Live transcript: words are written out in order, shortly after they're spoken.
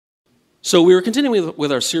So we were continuing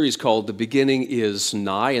with our series called The Beginning is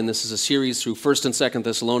Nigh, and this is a series through 1st and 2nd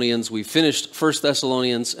Thessalonians. We finished 1st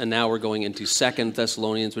Thessalonians, and now we're going into 2nd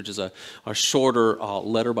Thessalonians, which is a shorter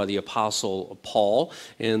letter by the Apostle Paul.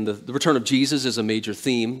 And the return of Jesus is a major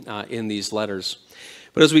theme in these letters.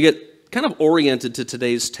 But as we get kind of oriented to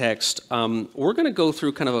today's text, we're going to go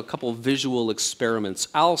through kind of a couple visual experiments.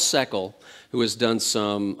 Al Seckel, who has done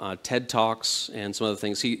some TED Talks and some other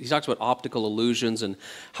things. He talks about optical illusions and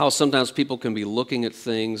how sometimes people can be looking at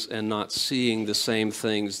things and not seeing the same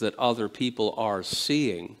things that other people are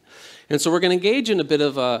seeing. And so we're going to engage in a bit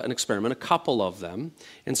of an experiment, a couple of them.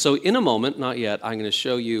 And so in a moment, not yet, I'm going to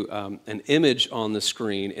show you an image on the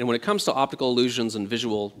screen. And when it comes to optical illusions and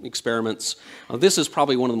visual experiments, this is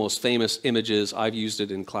probably one of the most famous images. I've used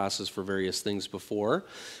it in classes for various things before.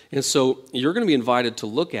 And so you're going to be invited to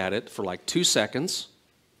look at it for like 2 seconds,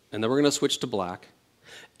 and then we're going to switch to black.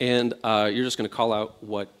 And you're just going to call out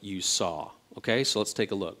what you saw. Okay, so let's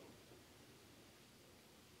take a look.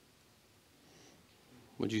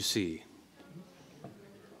 What'd you see?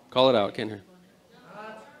 Call it out, can't hear.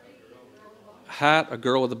 Hat, a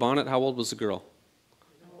girl with a bonnet. How old was the girl?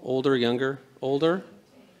 Older, younger? Older?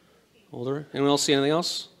 Older? Anyone else see anything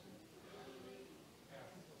else?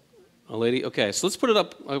 A lady? Okay, so let's put it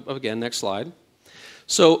up again, next slide.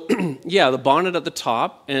 So, yeah, the bonnet at the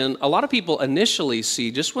top, and a lot of people initially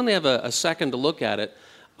see, just when they have a second to look at it,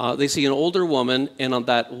 they see an older woman, and on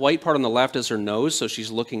that white part on the left is her nose, so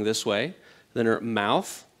she's looking this way. Then her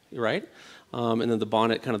mouth, right? And then the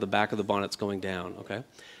bonnet, kind of the back of the bonnet's going down, okay?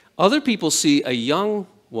 Other people see a young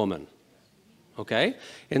woman, okay?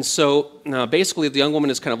 And so basically the young woman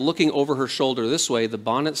is kind of looking over her shoulder this way. The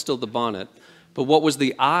bonnet's still the bonnet. But what was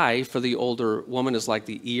the eye for the older woman is like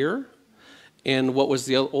the ear. And what was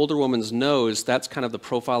the older woman's nose, that's kind of the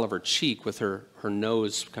profile of her cheek with her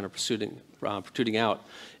nose kind of protruding out.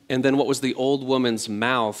 And then what was the old woman's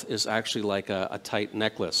mouth is actually like a tight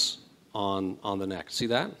necklace on the neck. See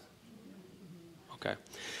that? Okay.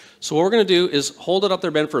 So what we're going to do is hold it up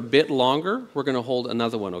there, Ben, for a bit longer. We're going to hold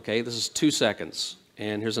another one, okay? This is 2 seconds.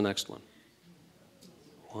 And here's the next one.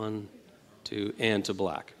 1, 2, and to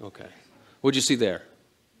black. Okay. What'd you see there?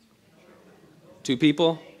 2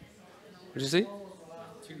 people? What'd you see? 2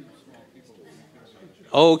 small people.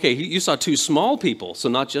 Oh, okay. You saw 2 small people, so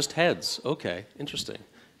not just heads. Okay. Interesting.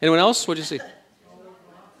 Anyone else? What'd you see?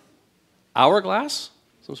 Hourglass?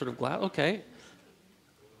 Some sort of glass? Okay.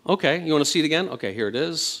 Okay, you want to see it again? Okay, here it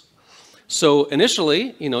is. So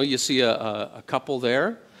initially, you see a couple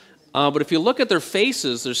there. But if you look at their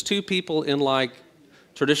faces, there's 2 people in like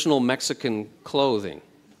traditional Mexican clothing,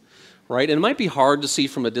 right? And it might be hard to see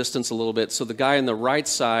from a distance a little bit. So the guy on the right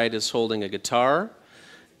side is holding a guitar.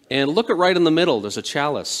 And look at right in the middle, there's a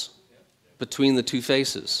chalice between the 2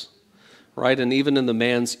 faces. Right, and even in the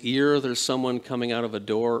man's ear, there's someone coming out of a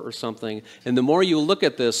door or something. And the more you look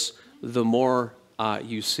at this, the more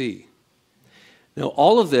you see. Now,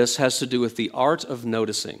 all of this has to do with the art of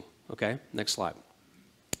noticing. Okay, next slide.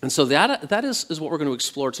 And so that is what we're going to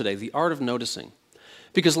explore today, the art of noticing.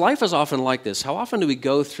 Because life is often like this. How often do we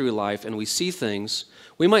go through life and we see things?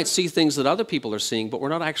 We might see things that other people are seeing, but we're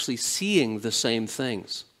not actually seeing the same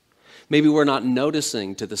things. Maybe we're not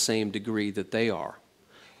noticing to the same degree that they are.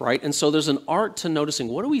 Right? And so there's an art to noticing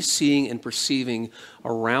what are we seeing and perceiving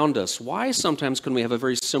around us. Why sometimes can we have a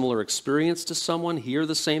very similar experience to someone, hear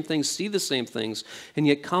the same things, see the same things, and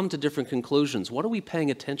yet come to different conclusions? What are we paying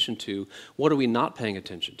attention to? What are we not paying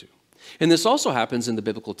attention to? And this also happens in the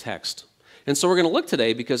biblical text. And so we're going to look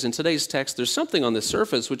today because in today's text there's something on the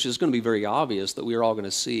surface which is going to be very obvious that we're all going to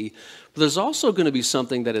see. But there's also going to be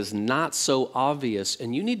something that is not so obvious,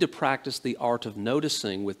 and you need to practice the art of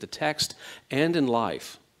noticing with the text and in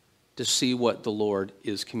life to see what the Lord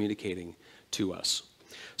is communicating to us.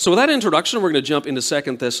 So with that introduction, we're going to jump into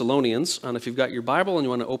 2 Thessalonians. And if you've got your Bible and you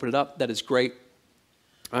want to open it up, that is great.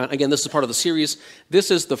 Again, this is part of the series. This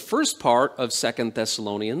is the first part of 2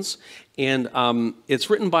 Thessalonians, and it's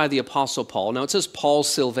written by the Apostle Paul. Now, it says Paul,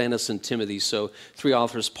 Silvanus, and Timothy, so 3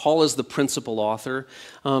 authors. Paul is the principal author.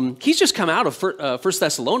 He's just come out of 1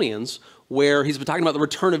 Thessalonians, where he's been talking about the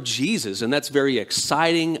return of Jesus, and that's very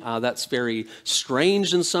exciting. That's very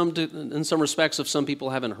strange in some respects if some people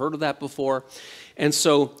haven't heard of that before. And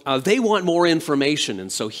so they want more information, and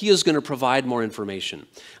so he is going to provide more information.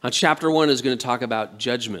 Chapter 1 is going to talk about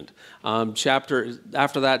judgment. After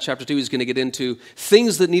that, chapter 2 is going to get into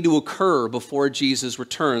things that need to occur before Jesus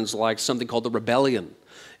returns, like something called the rebellion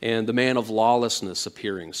and the man of lawlessness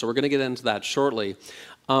appearing. So we're going to get into that shortly.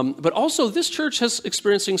 But also, this church is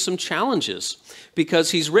experiencing some challenges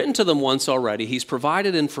because he's written to them once already. He's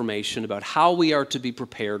provided information about how we are to be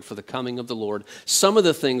prepared for the coming of the Lord, some of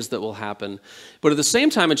the things that will happen. But at the same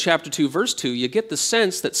time, in chapter 2, verse 2, you get the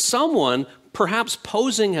sense that someone, perhaps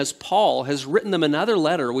posing as Paul, has written them another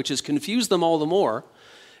letter which has confused them all the more.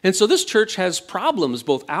 And so this church has problems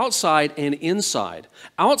both outside and inside.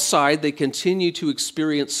 Outside, they continue to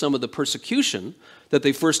experience some of the persecution that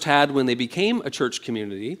they first had when they became a church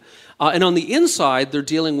community. And on the inside, they're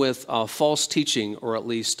dealing with false teaching, or at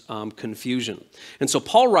least confusion. And so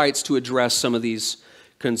Paul writes to address some of these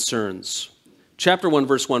concerns. Chapter 1,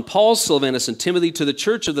 verse 1, Paul, Silvanus, and Timothy, to the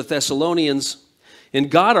church of the Thessalonians, in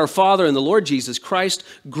God our Father and the Lord Jesus Christ,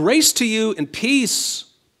 grace to you and peace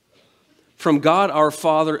from God our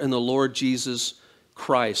Father and the Lord Jesus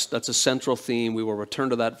Christ. That's a central theme. We will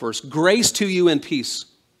return to that verse. Grace to you and peace.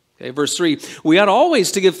 Okay, verse 3, we ought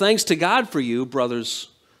always to give thanks to God for you, brothers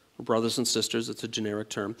and sisters, it's a generic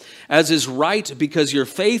term, as is right, because your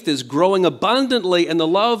faith is growing abundantly and the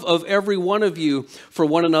love of every one of you for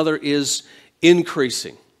one another is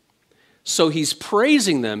increasing. So he's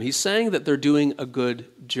praising them. He's saying that they're doing a good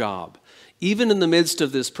job. Even in the midst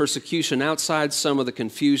of this persecution, outside some of the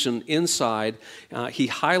confusion, inside, he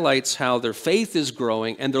highlights how their faith is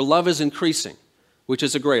growing and their love is increasing. Which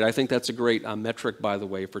is I think that's a great metric, by the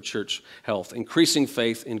way, for church health. Increasing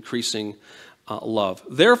faith, increasing love.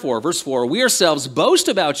 Therefore, verse 4, we ourselves boast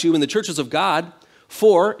about you in the churches of God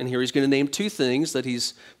for, and here he's going to name two things that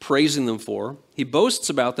he's praising them for. He boasts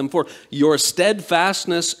about them for your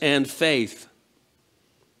steadfastness and faith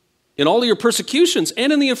in all of your persecutions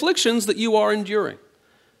and in the afflictions that you are enduring.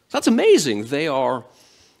 That's amazing. They are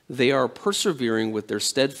persevering with their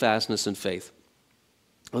steadfastness and faith.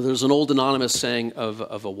 Well, there's an old anonymous saying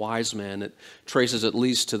of a wise man that traces at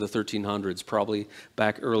least to the 1300s, probably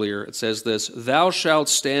back earlier. It says this, thou shalt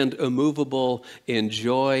stand immovable in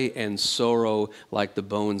joy and sorrow like the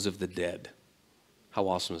bones of the dead. How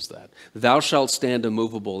awesome is that? Thou shalt stand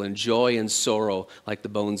immovable in joy and sorrow like the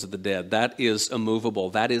bones of the dead. That is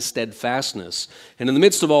immovable. That is steadfastness. And in the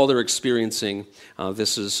midst of all they're experiencing,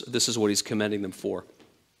 this is what he's commending them for.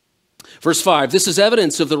 Verse 5, this is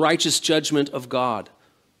evidence of the righteous judgment of God.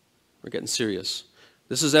 We're getting serious.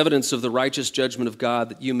 This is evidence of the righteous judgment of God,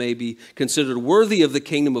 that you may be considered worthy of the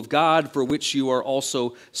kingdom of God, for which you are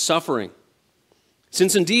also suffering.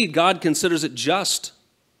 Since indeed God considers it just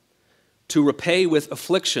to repay with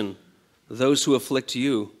affliction those who afflict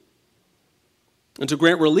you, and to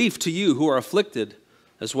grant relief to you who are afflicted,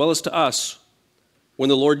 as well as to us, when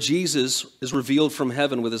the Lord Jesus is revealed from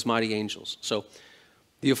heaven with his mighty angels. So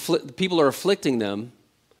the people are afflicting them.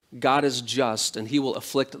 God is just, and he will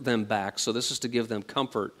afflict them back. So this is to give them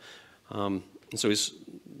comfort. And so he's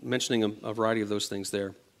mentioning a variety of those things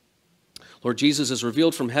there. Lord Jesus is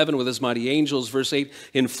revealed from heaven with his mighty angels, verse 8,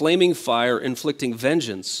 in flaming fire, inflicting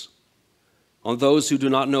vengeance on those who do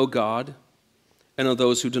not know God and on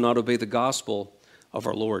those who do not obey the gospel of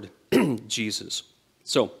our Lord Jesus.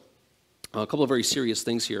 So a couple of very serious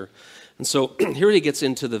things here. And so here he gets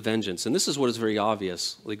into the vengeance. And this is what is very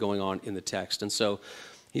obviously going on in the text. And so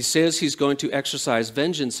he says he's going to exercise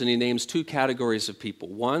vengeance, and he names two categories of people.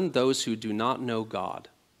 One, those who do not know God.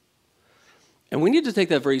 And we need to take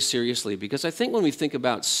that very seriously, because I think when we think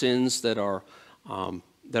about sins that are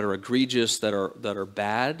egregious, that are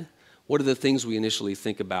bad, what are the things we initially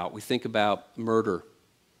think about? We think about murder.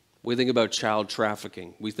 We think about child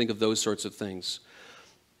trafficking. We think of those sorts of things.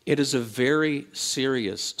 It is a very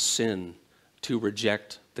serious sin to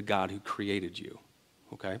reject the God who created you.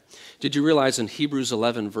 Okay? Did you realize in Hebrews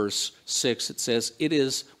 11, verse 6, it says, it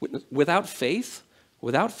is, without faith,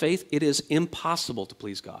 it is impossible to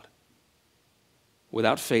please God.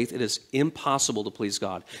 Without faith, it is impossible to please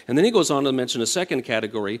God. And then he goes on to mention a second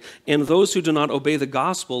category, and those who do not obey the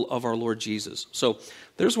gospel of our Lord Jesus. So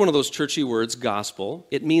there's one of those churchy words, gospel.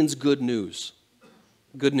 It means good news.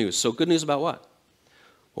 Good news. So good news about what?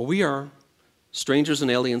 Well, we are strangers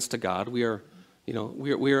and aliens to God. We are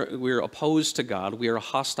opposed to God. We are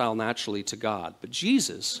hostile naturally to God. But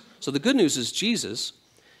Jesus, so the good news is Jesus,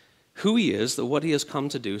 who he is, what he has come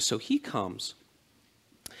to do. So he comes.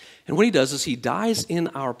 And what he does is he dies in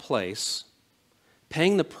our place,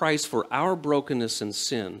 paying the price for our brokenness and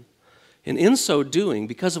sin. And in so doing,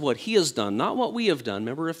 because of what he has done, not what we have done,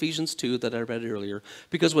 remember Ephesians 2 that I read earlier,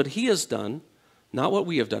 because what he has done, not what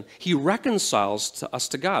we have done, he reconciles us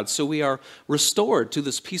to God. So we are restored to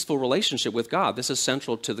this peaceful relationship with God. This is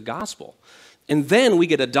central to the gospel. And then we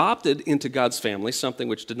get adopted into God's family, something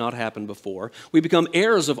which did not happen before. We become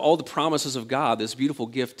heirs of all the promises of God, this beautiful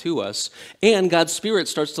gift to us. And God's Spirit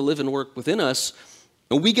starts to live and work within us.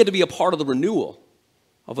 And we get to be a part of the renewal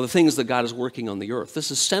of the things that God is working on the earth. This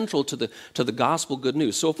is central to the gospel good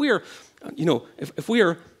news. So if we are, if we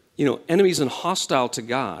are, enemies and hostile to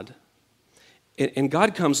God, and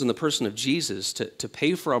God comes in the person of Jesus to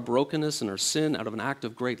pay for our brokenness and our sin out of an act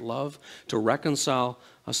of great love, to reconcile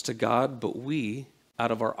us to God, but we,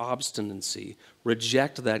 out of our obstinacy,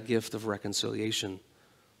 reject that gift of reconciliation.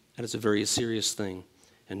 That is a very serious thing,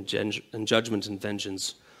 and judgment and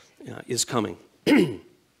vengeance is coming.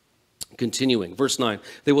 Continuing, verse 9,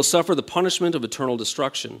 they will suffer the punishment of eternal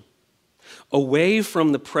destruction, away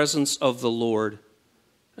from the presence of the Lord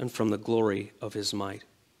and from the glory of his might.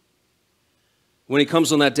 When he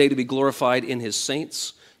comes on that day to be glorified in his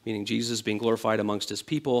saints, meaning Jesus being glorified amongst his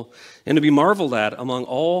people, and to be marveled at among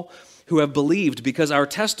all who have believed, because our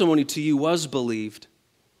testimony to you was believed.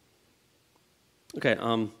 Okay,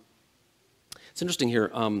 it's interesting here.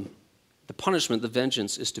 The punishment, the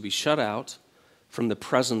vengeance, is to be shut out from the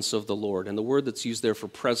presence of the Lord. And the word that's used there for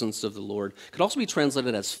presence of the Lord could also be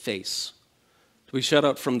translated as face. To be shut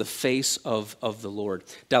out from the face of the Lord.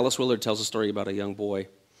 Dallas Willard tells a story about a young boy.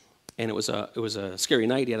 And it was a scary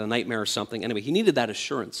night. He had a nightmare or something. Anyway, he needed that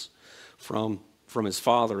assurance from his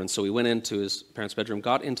father. And so he went into his parents' bedroom,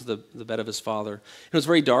 got into the bed of his father. It was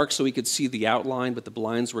very dark, so he could see the outline, but the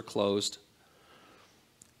blinds were closed.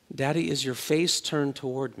 Daddy, is your face turned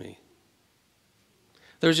toward me?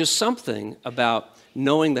 There's just something about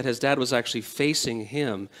knowing that his dad was actually facing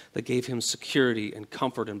him that gave him security and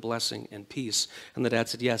comfort and blessing and peace. And the dad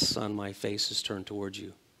said, yes, son, my face is turned towards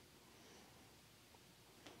you.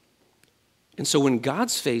 And so when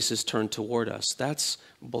God's face is turned toward us, that's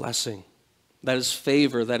blessing. That is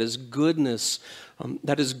favor. That is goodness.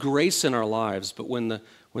 That is grace in our lives. But when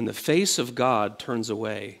the face of God turns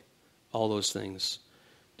away, all those things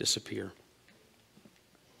disappear.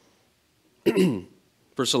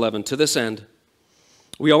 Verse 11, to this end,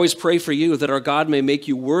 we always pray for you that our God may make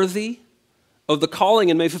you worthy of the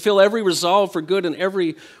calling and may fulfill every resolve for good and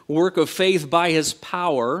every work of faith by his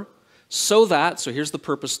power, so here's the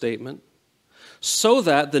purpose statement, so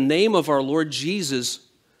that the name of our Lord Jesus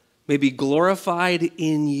may be glorified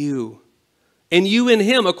in you, and you in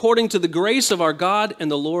him, according to the grace of our God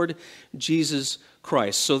and the Lord Jesus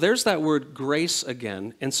Christ. So there's that word grace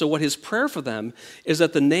again. And so what his prayer for them is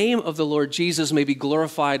that the name of the Lord Jesus may be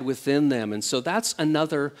glorified within them. And so that's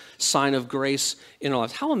another sign of grace in our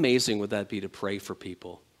lives. How amazing would that be to pray for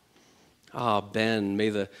people? Ben, may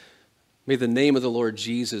the name of the Lord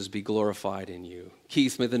Jesus be glorified in you.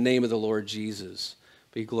 Keith, may the name of the Lord Jesus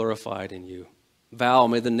be glorified in you. Val,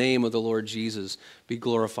 may the name of the Lord Jesus be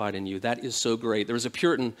glorified in you. That is so great. There was a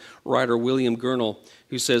Puritan writer, William Gurnall,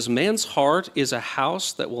 who says, man's heart is a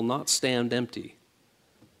house that will not stand empty.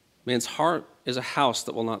 Man's heart is a house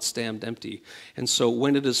that will not stand empty. And so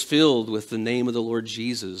when it is filled with the name of the Lord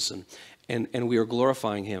Jesus and we are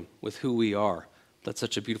glorifying him with who we are, that's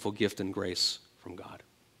such a beautiful gift and grace from God.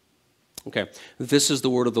 Okay, this is the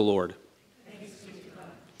word of the Lord.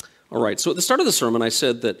 All right, so at the start of the sermon, I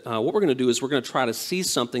said that what we're going to do is we're going to try to see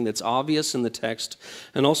something that's obvious in the text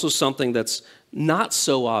and also something that's not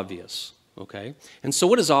so obvious, okay? And so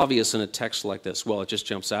what is obvious in a text like this? Well, it just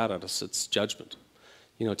jumps out at us. It's judgment.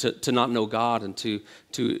 To not know God and to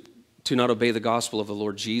not obey the gospel of the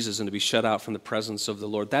Lord Jesus and to be shut out from the presence of the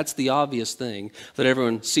Lord. That's the obvious thing that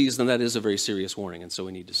everyone sees, and that is a very serious warning, and so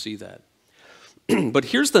we need to see that. But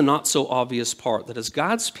here's the not so obvious part, that as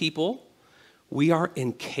God's people, we are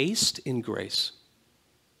encased in grace.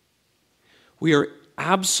 We are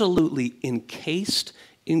absolutely encased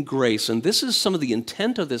in grace. And this is some of the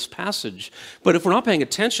intent of this passage. But if we're not paying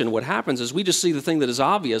attention, what happens is we just see the thing that is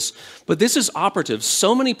obvious. But this is operative.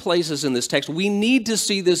 So many places in this text, we need to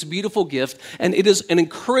see this beautiful gift. And it is an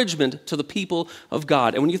encouragement to the people of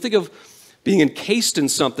God. And when you think of being encased in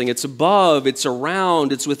something, it's above, it's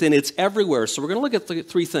around, it's within, it's everywhere. So we're going to look at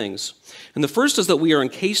three things. And the first is that we are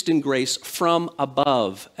encased in grace from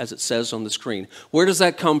above, as it says on the screen. Where does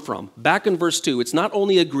that come from? Back in verse 2, it's not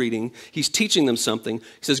only a greeting, he's teaching them something. He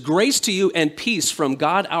says, grace to you and peace from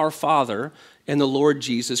God our Father and the Lord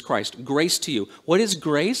Jesus Christ. Grace to you. What is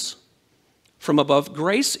grace? From above.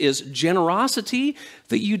 Grace is generosity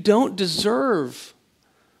that you don't deserve.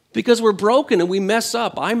 Because we're broken and we mess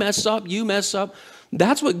up. I mess up, you mess up.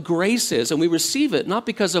 That's what grace is. And we receive it not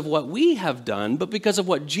because of what we have done, but because of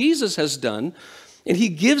what Jesus has done. And he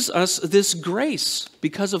gives us this grace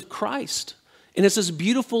because of Christ. And it's this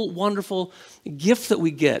beautiful, wonderful gift that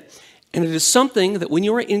we get. And it is something that when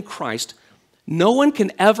you are in Christ, no one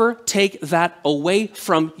can ever take that away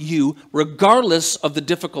from you, regardless of the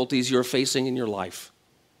difficulties you're facing in your life.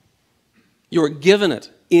 You are given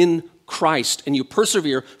it in Christ, and you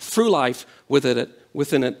persevere through life within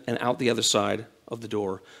it and out the other side of the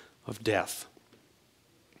door of death.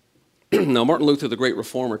 Now, Martin Luther, the great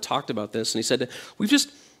reformer, talked about this, and he said,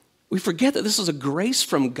 we forget that this is a grace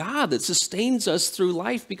from God that sustains us through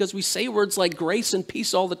life because we say words like grace and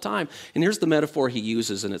peace all the time. And here's the metaphor he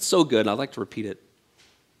uses, and it's so good, I'd like to repeat it.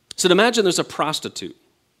 So imagine there's a prostitute.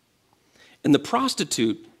 And the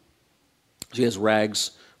prostitute, she has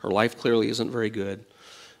rags. Her life clearly isn't very good.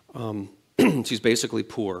 She's basically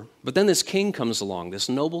poor. But then this king comes along, this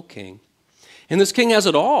noble king. And this king has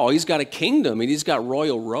it all. He's got a kingdom, and he's got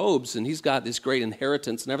royal robes, and he's got this great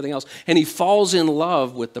inheritance and everything else. And he falls in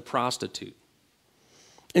love with the prostitute.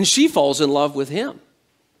 And she falls in love with him.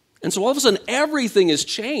 And so all of a sudden, everything is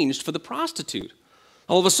changed for the prostitute.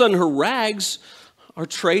 All of a sudden, her rags are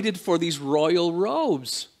traded for these royal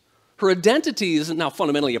robes. Her identity isn't now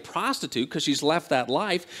fundamentally a prostitute because she's left that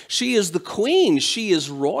life. She is the queen. She is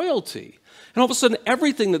royalty. And all of a sudden,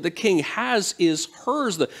 everything that the king has is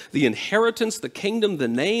hers. The inheritance, the kingdom, the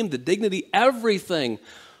name, the dignity, everything.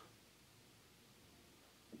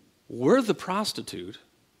 We're the prostitute.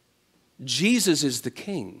 Jesus is the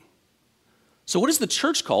king. So what is the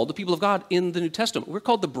church called, the people of God in the New Testament? We're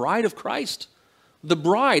called the bride of Christ. The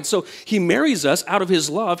bride. So he marries us out of his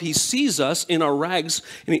love. He sees us in our rags,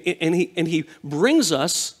 and he brings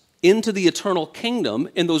us into the eternal kingdom,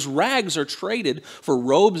 and those rags are traded for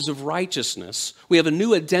robes of righteousness. We have a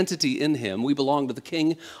new identity in him. We belong to the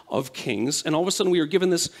King of Kings, and all of a sudden we are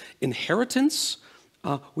given this inheritance.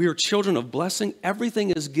 We are children of blessing.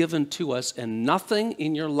 Everything is given to us, and nothing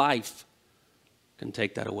in your life can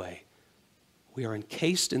take that away. We are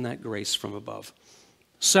encased in that grace from above.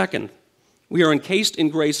 Second, we are encased in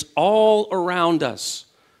grace all around us.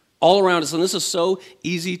 All around us, and this is so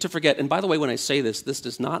easy to forget. And by the way, when I say this, this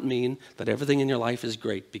does not mean that everything in your life is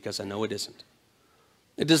great, because I know it isn't.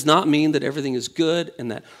 It does not mean that everything is good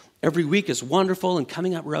and that every week is wonderful and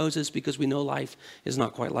coming up roses, because we know life is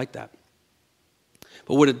not quite like that.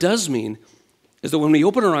 But what it does mean is that when we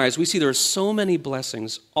open our eyes, we see there are so many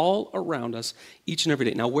blessings all around us each and every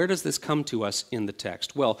day. Now, where does this come to us in the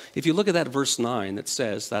text? Well, if you look at that verse 9 that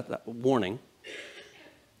says that warning,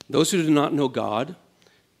 those who do not know God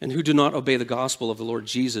and who do not obey the gospel of the Lord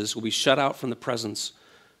Jesus will be shut out from the presence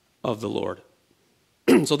of the Lord.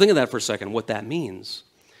 So think of that for a second. What that means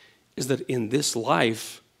is that in this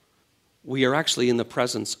life, we are actually in the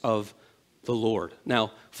presence of the Lord.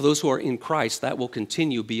 Now, for those who are in Christ, that will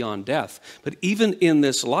continue beyond death. But even in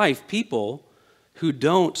this life, people who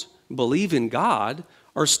don't believe in God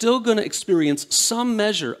are still going to experience some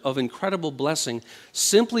measure of incredible blessing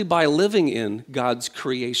simply by living in God's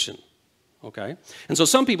creation. Okay? And so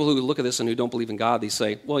some people who look at this and who don't believe in God, they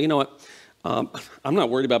say, well, you know what? I'm not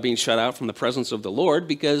worried about being shut out from the presence of the Lord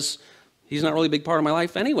because he's not really a big part of my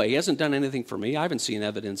life anyway. He hasn't done anything for me. I haven't seen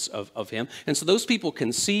evidence of him. And so those people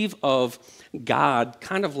conceive of God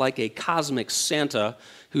kind of like a cosmic Santa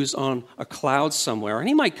who's on a cloud somewhere. And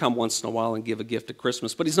he might come once in a while and give a gift at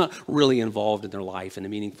Christmas, but he's not really involved in their life in a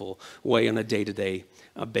meaningful way on a day-to-day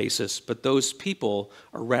basis. But those people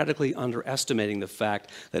are radically underestimating the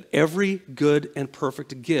fact that every good and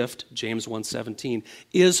perfect gift, James 1:17,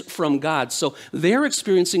 is from God. So they're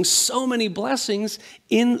experiencing so many blessings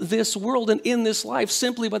in this world and in this life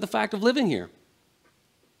simply by the fact of living here.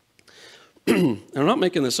 And I'm not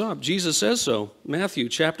making this up. Jesus says so. Matthew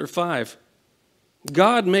chapter 5.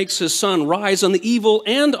 God makes his sun rise on the evil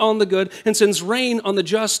and on the good and sends rain on the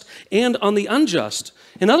just and on the unjust.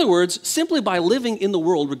 In other words, simply by living in the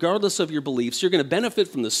world, regardless of your beliefs, you're going to benefit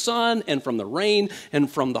from the sun and from the rain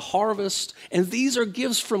and from the harvest. And these are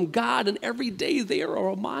gifts from God, and every day they are a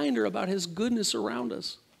reminder about his goodness around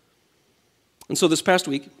us. And so this past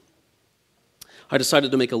week, I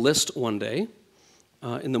decided to make a list one day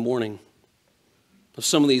in the morning of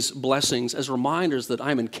some of these blessings as reminders that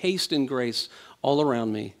I'm encased in grace all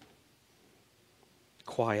around me.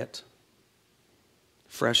 Quiet,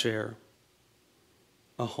 fresh air,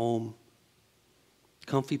 a home,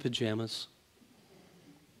 comfy pajamas,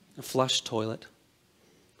 a flush toilet,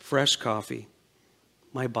 fresh coffee,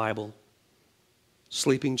 my Bible,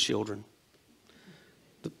 sleeping children.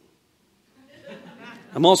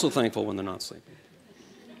 I'm also thankful when they're not sleeping.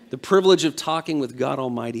 The privilege of talking with God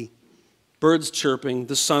Almighty, birds chirping,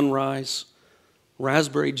 the sunrise,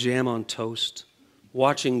 raspberry jam on toast,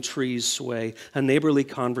 watching trees sway, a neighborly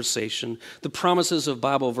conversation, the promises of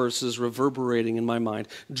Bible verses reverberating in my mind,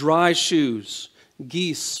 dry shoes,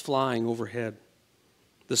 geese flying overhead,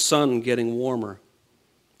 the sun getting warmer,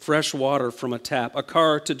 fresh water from a tap, a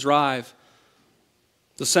car to drive,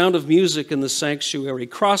 the sound of music in the sanctuary,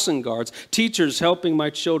 crossing guards, teachers helping my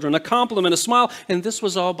children, a compliment, a smile, and this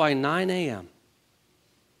was all by 9 a.m.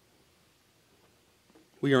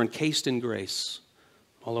 We are encased in grace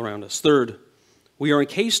all around us. Third, we are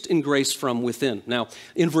encased in grace from within. Now,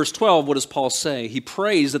 in verse 12, what does Paul say? He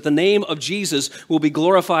prays that the name of Jesus will be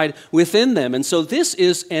glorified within them. And so this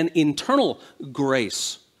is an internal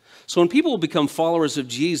grace. So when people become followers of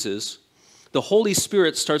Jesus, the Holy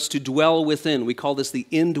Spirit starts to dwell within. We call this the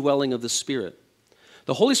indwelling of the Spirit.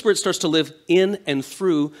 The Holy Spirit starts to live in and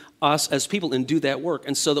through us as people and do that work.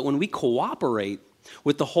 And so that when we cooperate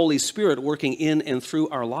with the Holy Spirit working in and through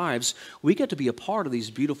our lives, we get to be a part of these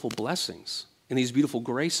beautiful blessings and these beautiful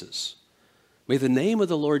graces. May the name of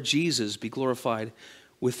the Lord Jesus be glorified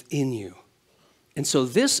within you. And so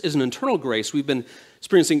this is an internal grace. We've been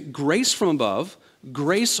experiencing grace from above,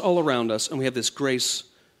 grace all around us, and we have this grace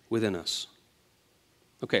within us.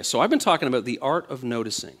 Okay, so I've been talking about the art of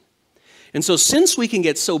noticing. And so since we can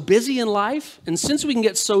get so busy in life, and since we can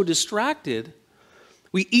get so distracted,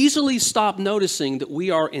 we easily stop noticing that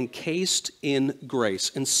we are encased in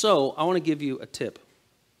grace. And so I want to give you a tip.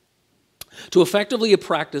 To effectively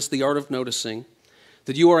practice the art of noticing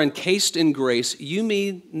that you are encased in grace, you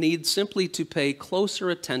may need simply to pay closer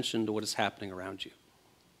attention to what is happening around you.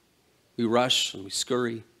 We rush and we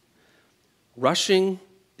scurry. Rushing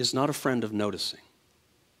is not a friend of noticing.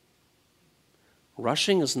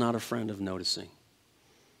 Rushing is not a friend of noticing.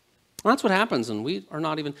 Well, that's what happens, and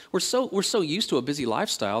we're so used to a busy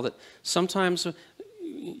lifestyle that sometimes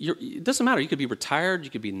it doesn't matter. You could be retired,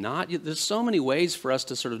 you could be not. There's so many ways for us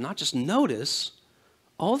to sort of not just notice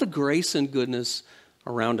all the grace and goodness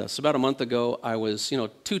around us. About a month ago, I was,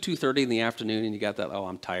 2:30 in the afternoon, and you got that, oh,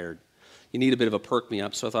 I'm tired. You need a bit of a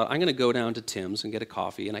perk-me-up. So I thought, I'm going to go down to Tim's and get a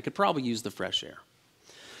coffee, and I could probably use the fresh air.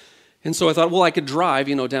 And so I thought, well, I could drive,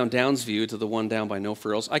 down Downsview to the one down by No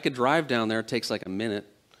Frills. I could drive down there. It takes like a minute.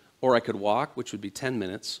 Or I could walk, which would be 10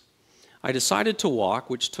 minutes. I decided to walk,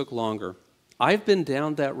 which took longer. I've been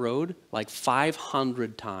down that road like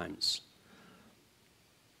 500 times.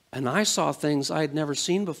 And I saw things I had never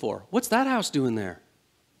seen before. What's that house doing there?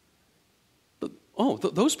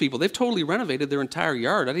 Those people, they've totally renovated their entire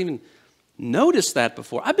yard. I didn't even notice that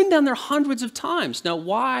before. I've been down there hundreds of times. Now,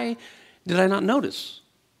 why did I not notice?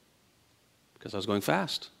 Because I was going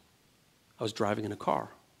fast. I was driving in a car,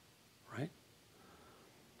 right?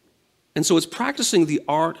 And so it's practicing the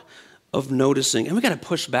art of noticing. And we got to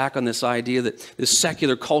push back on this idea that this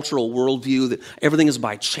secular cultural worldview that everything is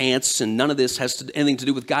by chance and none of this has anything to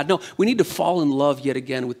do with God. No, we need to fall in love yet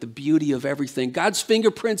again with the beauty of everything. God's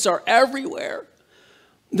fingerprints are everywhere.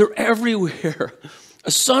 They're everywhere.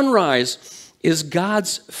 A sunrise is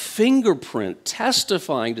God's fingerprint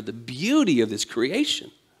testifying to the beauty of this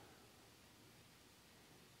creation.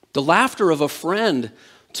 The laughter of a friend,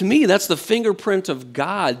 to me, that's the fingerprint of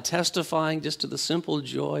God testifying just to the simple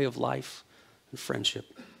joy of life and friendship.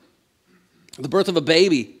 The birth of a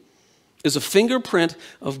baby is a fingerprint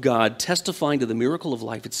of God testifying to the miracle of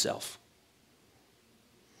life itself.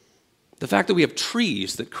 The fact that we have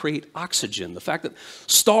trees that create oxygen, the fact that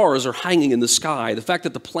stars are hanging in the sky, the fact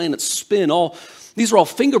that the planets spin, these are all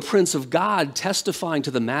fingerprints of God testifying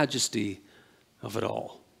to the majesty of it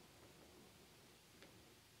all.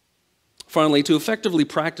 Finally, to effectively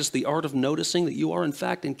practice the art of noticing that you are in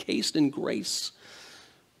fact encased in grace,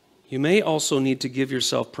 you may also need to give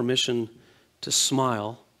yourself permission to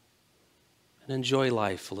smile and enjoy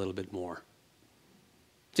life a little bit more.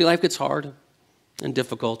 See, life gets hard and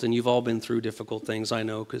difficult, and you've all been through difficult things, I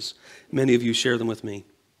know, because many of you share them with me.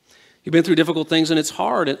 You've been through difficult things, and it's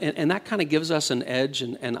hard, and that kind of gives us an edge,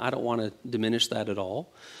 and I don't want to diminish that at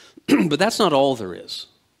all. But that's not all there is.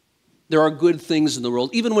 There are good things in the world.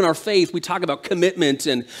 Even when our faith, we talk about commitment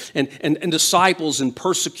and disciples and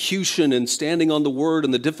persecution and standing on the word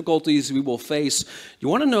and the difficulties we will face. You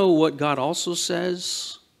want to know what God also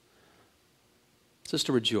says? It says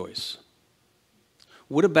to rejoice.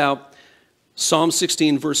 What about Psalm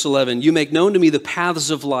 16, verse 11? You make known to me the paths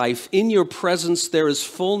of life. In your presence there is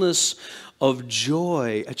fullness of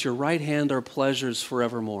joy. At your right hand are pleasures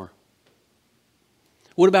forevermore.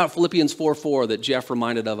 What about Philippians 4:4 that Jeff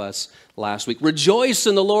reminded of us last week? Rejoice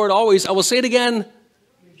in the Lord always. I will say it again.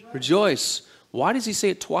 Rejoice. Why does he say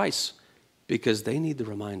it twice? Because they need the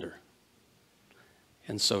reminder.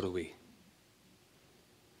 And so do we.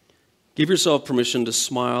 Give yourself permission to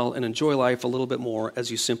smile and enjoy life a little bit more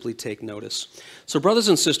as you simply take notice. So brothers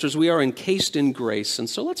and sisters, we are encased in grace. And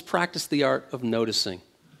so let's practice the art of noticing.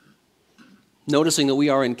 Noticing that we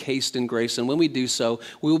are encased in grace, and when we do so,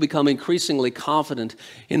 we will become increasingly confident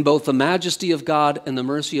in both the majesty of God and the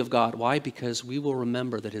mercy of God. Why? Because we will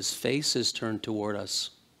remember that his face is turned toward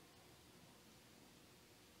us.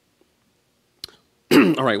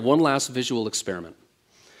 All right, one last visual experiment.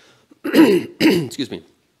 Excuse me.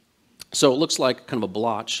 So it looks like kind of a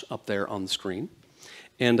blotch up there on the screen.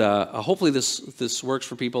 And hopefully this works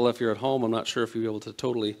for people. If you're at home, I'm not sure if you'll be able to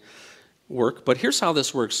totally work. But here's how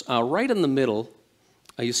this works. Right in the middle,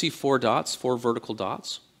 you see 4 dots, 4 vertical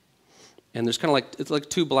dots. And there's kind of like, it's like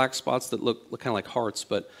 2 black spots that look kind of like hearts,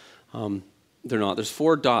 but they're not. There's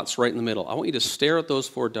 4 dots right in the middle. I want you to stare at those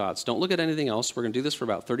 4 dots. Don't look at anything else. We're going to do this for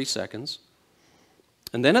about 30 seconds.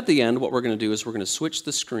 And then at the end, what we're going to do is we're going to switch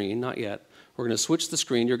the screen. Not yet. We're going to switch the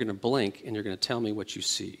screen. You're going to blink, and you're going to tell me what you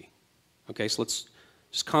see. Okay, so let's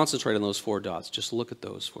just concentrate on those 4 dots. Just look at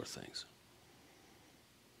those 4 things.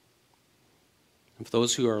 And for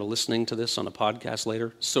those who are listening to this on a podcast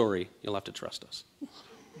later, sorry, you'll have to trust us.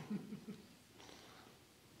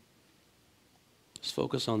 Just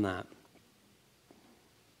focus on that.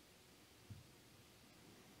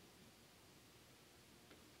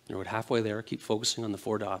 You're halfway there. Keep focusing on the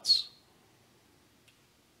 4 dots.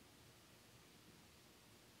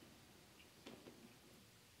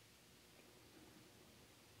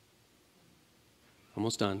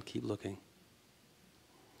 Almost done. Keep looking.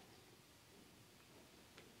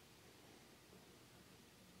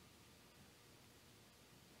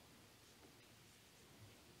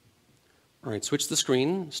 All right, switch the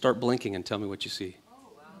screen. Start blinking and tell me what you see.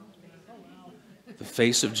 The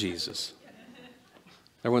face of Jesus.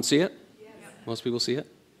 Everyone see it? Most people see it?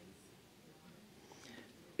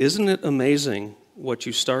 Isn't it amazing what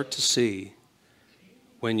you start to see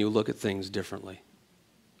when you look at things differently?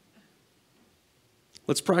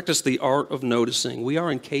 Let's practice the art of noticing. We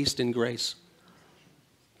are encased in grace.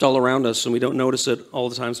 It's all around us, and we don't notice it all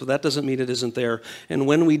the time, so that doesn't mean it isn't there. And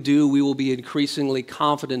when we do, we will be increasingly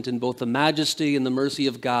confident in both the majesty and the mercy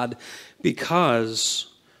of God,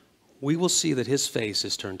 because we will see that his face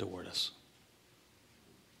is turned toward us.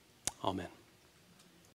 Amen.